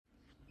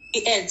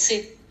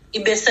i-act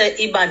ibese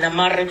iba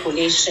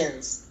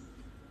nama-regulations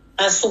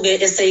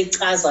asuke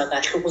eseyichaza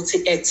kahle ukuthi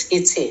i-act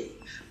ithini.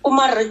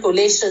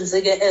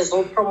 Kuma-regulations-ke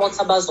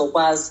ezopromotha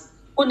bazokwazi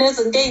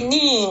kunezinto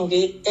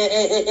ey'ningi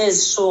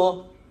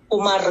ezisho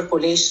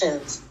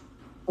kuma-regulations.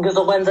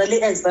 Ngizokwenzela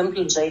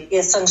i-example nje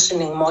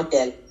ye-sanctioning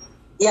model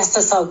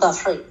yase-South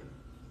Africa.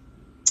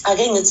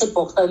 Ake ngithi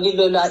ibhoxa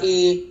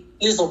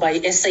lizoba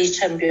i-SA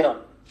champion.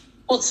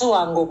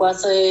 Kuthiwa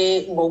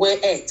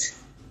ngokwe-act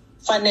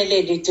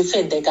fanele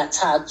lidefende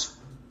kathathu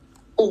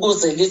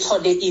ukuze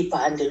lithole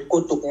ibhande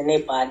ligoduke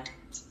nebhande.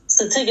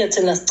 Sithi-ke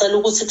thina sicela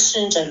ukuthi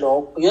kushintshe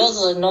lokho.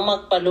 Yoze noma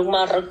kubhalwe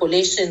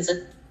kuma-regulations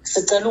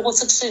sicela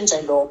ukuthi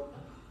kushintshe lokho.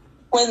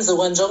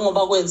 Kwenziwa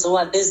njengoba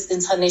kwenziwa these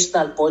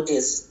international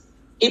bodies.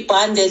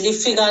 Ibhande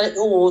lifika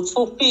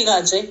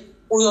ufika nje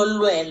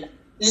uyolwela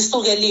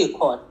lisuke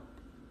likhona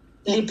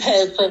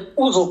liphethwe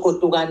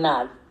uzogoduka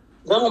nalo.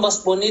 Njengoba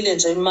sibonile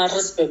nje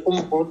eMaritzburg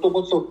umgodi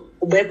ukuthi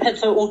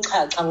ubephethwe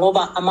uchacha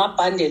ngoba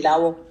amabhande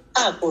lawo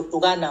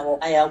agoduka nawo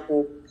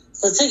ayakubo.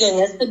 Sithi-ke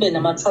ngesibe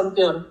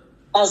nama-champion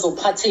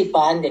azophatha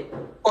ibhande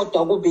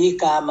kodwa kube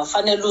igama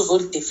fanele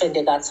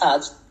uzolidefende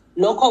kathathu.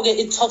 Lokho-ke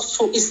it talks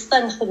to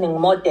i-sanctioning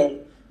model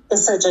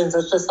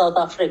esetshenziswa eSouth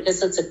Africa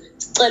esithi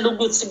sicela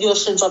ukuthi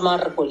kuyoshintshwa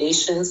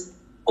ama-regulations.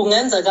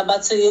 Kungenzeka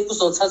bathi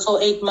kuzothatha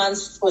 8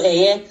 months to a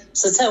year.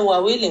 Sithe we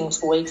are willing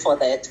to wait for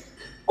that.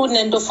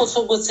 Kunento futhi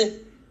ukuthi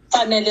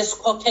fanele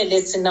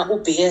sikhokhele thina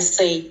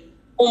u-BSA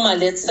uma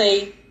let's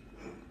say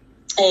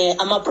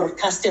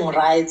ama-broadcasting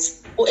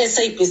rights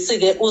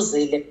u-SABC-ke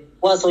uzile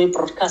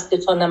wazoyi-broadcast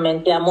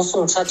i-tournament yami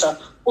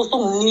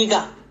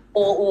usunginika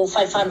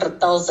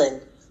u-500,000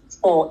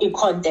 for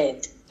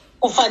i-content.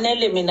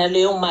 Kufanele mina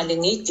leyo mali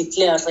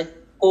ngiyideclare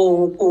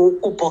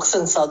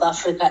ku-Boxing South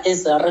Africa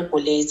as a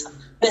regulator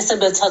bese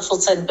bethatha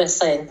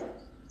u-10%.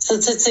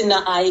 Sithi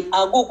thina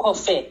akukho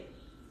fair.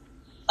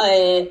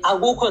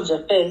 Akukho nje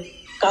fair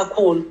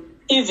kakhulu.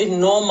 Even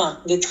noma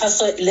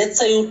ngixhaswe let's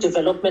say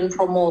u-development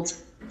promoter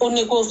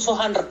unika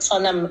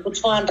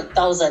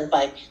u-200,000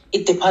 by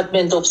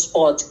i-Department of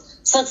Sport.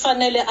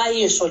 Sekufanele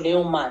ayisho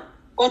leyo mali.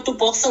 Kodwa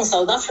u-Boxing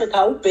South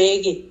Africa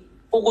ubheki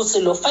ukuthi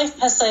lo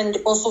 5%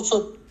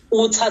 osuthi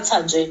uthatha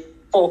nje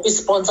for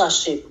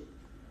i-sponsorship.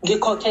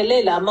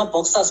 Ngikhokhelela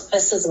ama-boxers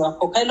passes,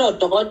 ngakhokhela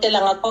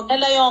odokotela,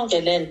 ngakhokhela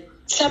yonke lento.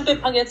 Mhlawumbe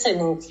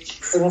ephaketheni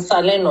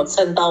ngisale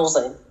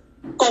no-10,000.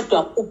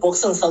 Kodwa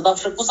u-Boxing South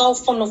Africa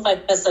usawufuna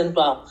u-5%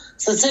 wawo.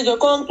 Sithi-ke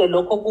konke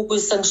lokho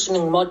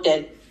kukwi-sanctioning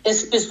model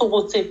esifisa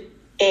ukuthi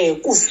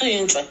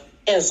kushintshwe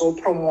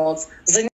ezopromote.